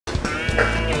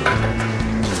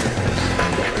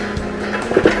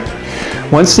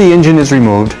Once the engine is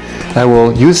removed, I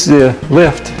will use the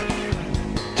lift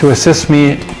to assist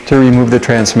me to remove the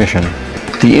transmission.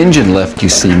 The engine lift you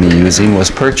see me using was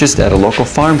purchased at a local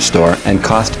farm store and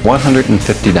cost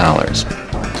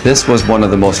 $150. This was one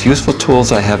of the most useful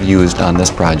tools I have used on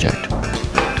this project.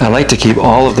 I like to keep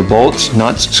all of the bolts,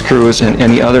 nuts, screws, and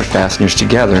any other fasteners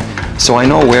together so I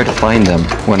know where to find them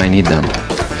when I need them.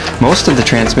 Most of the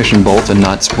transmission bolts and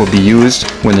nuts will be used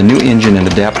when the new engine and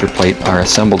adapter plate are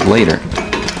assembled later.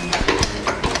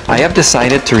 I have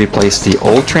decided to replace the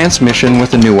old transmission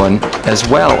with a new one as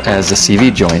well as the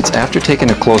CV joints after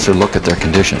taking a closer look at their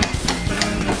condition.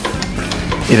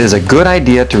 It is a good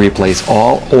idea to replace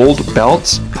all old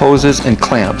belts, hoses, and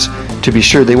clamps to be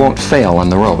sure they won't fail on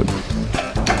the road.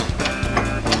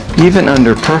 Even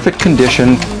under perfect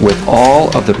condition with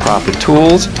all of the proper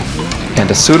tools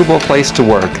and a suitable place to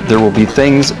work, there will be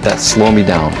things that slow me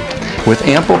down. With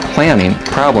ample planning,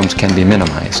 problems can be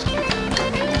minimized.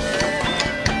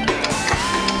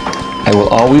 I will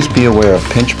always be aware of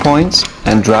pinch points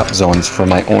and drop zones for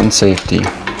my own safety.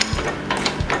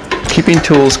 Keeping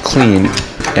tools clean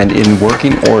and in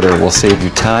working order will save you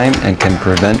time and can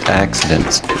prevent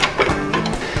accidents.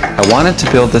 I wanted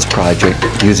to build this project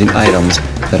using items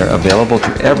that are available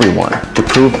to everyone to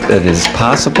prove that it is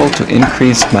possible to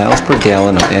increase miles per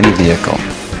gallon of any vehicle.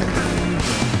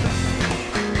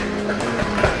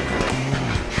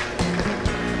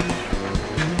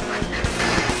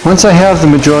 Once I have the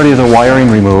majority of the wiring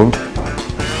removed,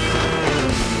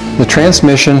 the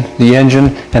transmission, the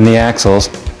engine, and the axles,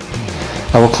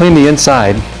 I will clean the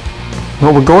inside.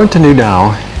 What we're going to do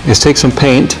now is take some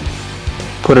paint,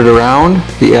 put it around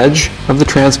the edge of the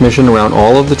transmission, around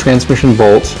all of the transmission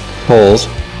bolts, holes,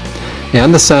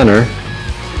 and the center,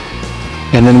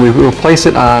 and then we will place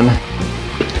it on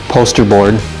poster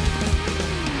board.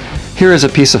 Here is a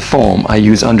piece of foam I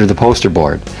use under the poster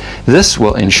board. This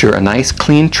will ensure a nice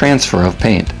clean transfer of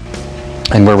paint.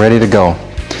 And we're ready to go.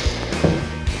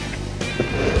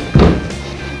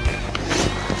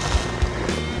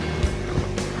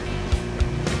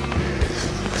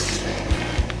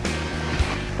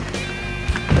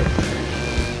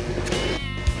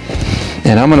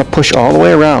 And I'm going to push all the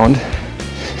way around,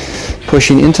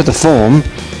 pushing into the foam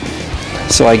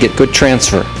so I get good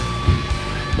transfer.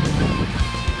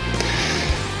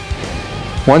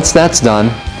 Once that's done,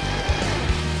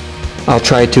 I'll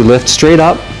try to lift straight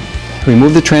up,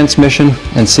 remove the transmission,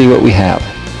 and see what we have.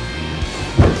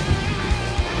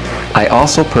 I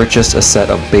also purchased a set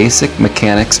of basic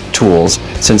mechanics tools.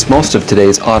 Since most of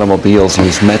today's automobiles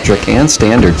use metric and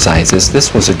standard sizes,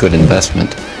 this was a good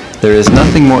investment. There is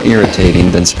nothing more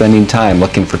irritating than spending time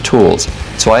looking for tools,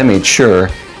 so I made sure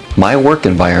my work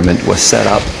environment was set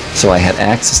up so I had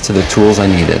access to the tools I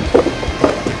needed.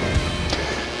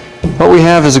 What we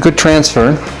have is a good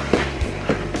transfer.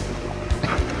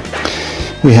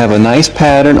 We have a nice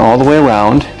pattern all the way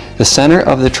around. The center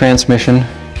of the transmission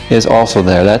is also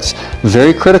there. That's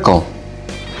very critical.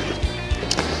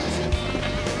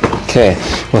 Okay,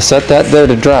 we'll set that there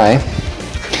to dry,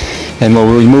 and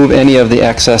we'll remove any of the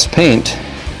excess paint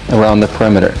around the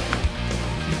perimeter.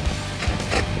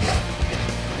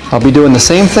 I'll be doing the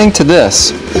same thing to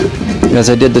this as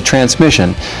I did the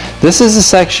transmission. This is the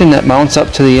section that mounts up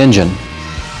to the engine.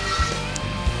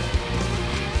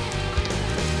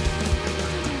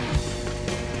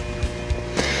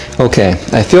 Okay,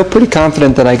 I feel pretty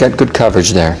confident that I got good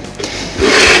coverage there.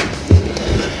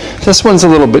 This one's a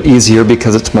little bit easier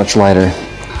because it's much lighter.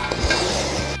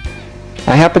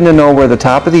 I happen to know where the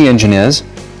top of the engine is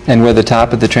and where the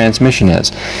top of the transmission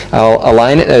is. I'll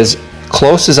align it as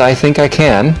close as I think I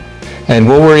can, and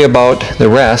we'll worry about the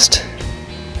rest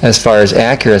as far as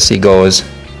accuracy goes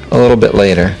a little bit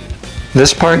later.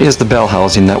 This part is the bell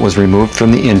housing that was removed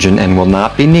from the engine and will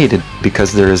not be needed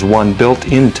because there is one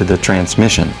built into the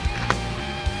transmission.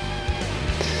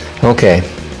 Okay.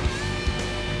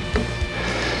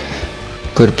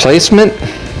 Good placement.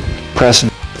 Press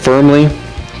firmly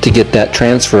to get that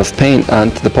transfer of paint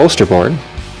onto the poster board.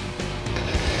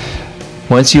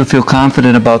 Once you feel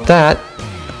confident about that,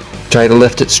 try to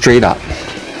lift it straight up.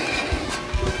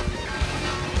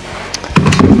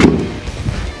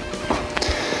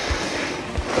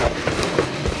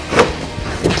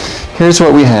 Here's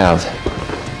what we have.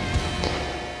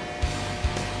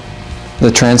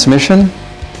 The transmission,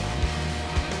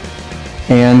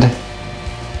 and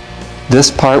this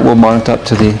part will mount up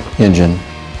to the engine.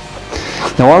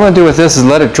 Now what I'm going to do with this is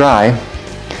let it dry,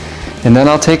 and then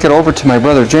I'll take it over to my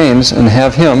brother James and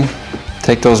have him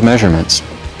take those measurements.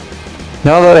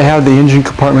 Now that I have the engine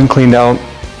compartment cleaned out,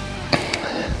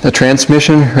 the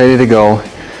transmission ready to go,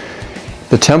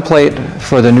 the template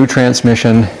for the new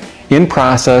transmission in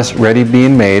process, ready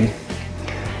being made.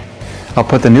 I'll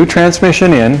put the new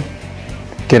transmission in,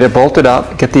 get it bolted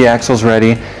up, get the axles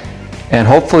ready, and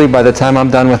hopefully by the time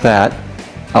I'm done with that,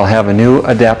 I'll have a new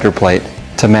adapter plate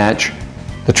to match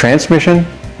the transmission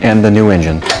and the new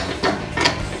engine.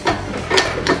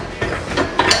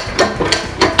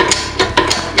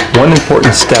 One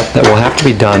important step that will have to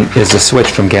be done is the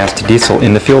switch from gas to diesel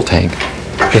in the fuel tank.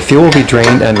 The fuel will be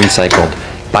drained and recycled.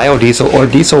 Biodiesel or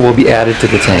diesel will be added to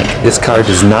the tank. This car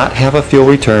does not have a fuel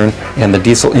return and the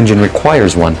diesel engine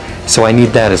requires one, so I need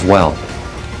that as well.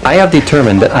 I have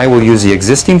determined that I will use the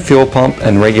existing fuel pump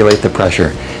and regulate the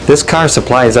pressure. This car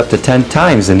supplies up to 10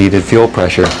 times the needed fuel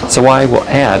pressure, so I will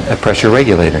add a pressure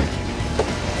regulator.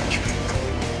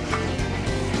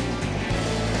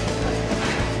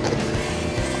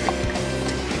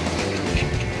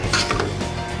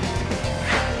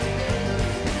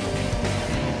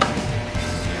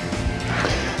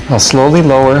 I'll slowly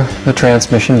lower the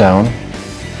transmission down,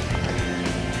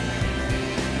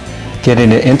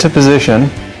 getting it into position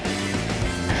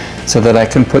so that I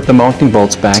can put the mounting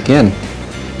bolts back in.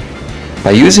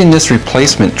 By using this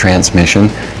replacement transmission,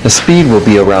 the speed will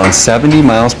be around 70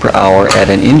 miles per hour at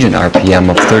an engine RPM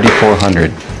of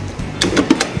 3,400.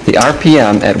 The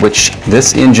RPM at which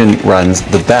this engine runs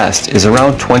the best is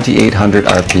around 2,800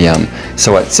 RPM,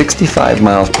 so at 65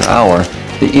 miles per hour,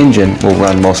 the engine will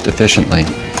run most efficiently.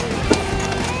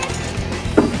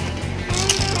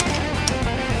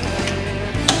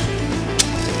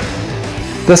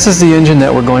 This is the engine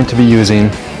that we're going to be using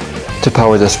to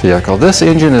power this vehicle. This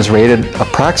engine is rated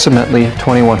approximately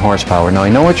 21 horsepower. Now I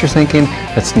know what you're thinking,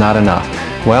 it's not enough.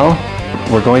 Well,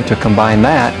 we're going to combine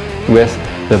that with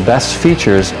the best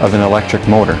features of an electric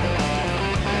motor.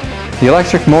 The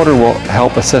electric motor will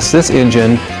help assist this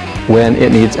engine when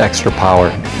it needs extra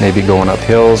power, maybe going up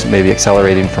hills, maybe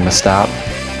accelerating from a stop.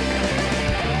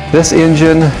 This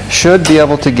engine should be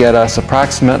able to get us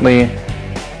approximately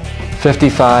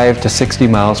 55 to 60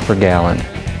 miles per gallon.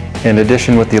 In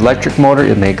addition, with the electric motor,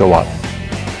 it may go up.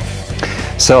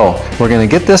 So we're going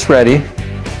to get this ready,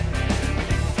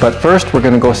 but first we're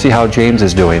going to go see how James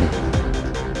is doing.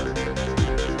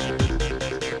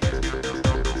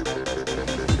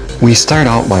 We start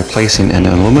out by placing an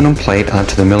aluminum plate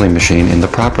onto the milling machine in the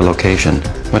proper location,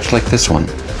 much like this one.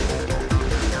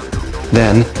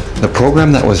 Then, the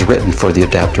program that was written for the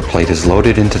adapter plate is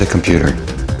loaded into the computer.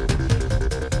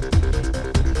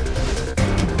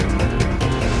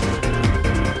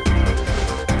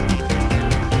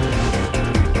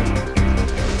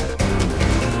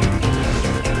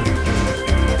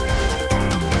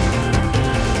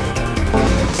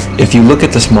 If you look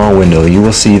at the small window, you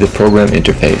will see the program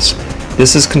interface.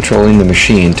 This is controlling the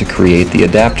machine to create the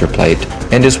adapter plate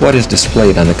and is what is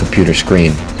displayed on the computer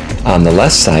screen. On the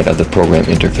left side of the program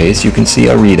interface, you can see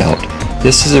a readout.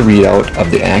 This is a readout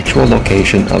of the actual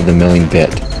location of the milling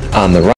bit. On the right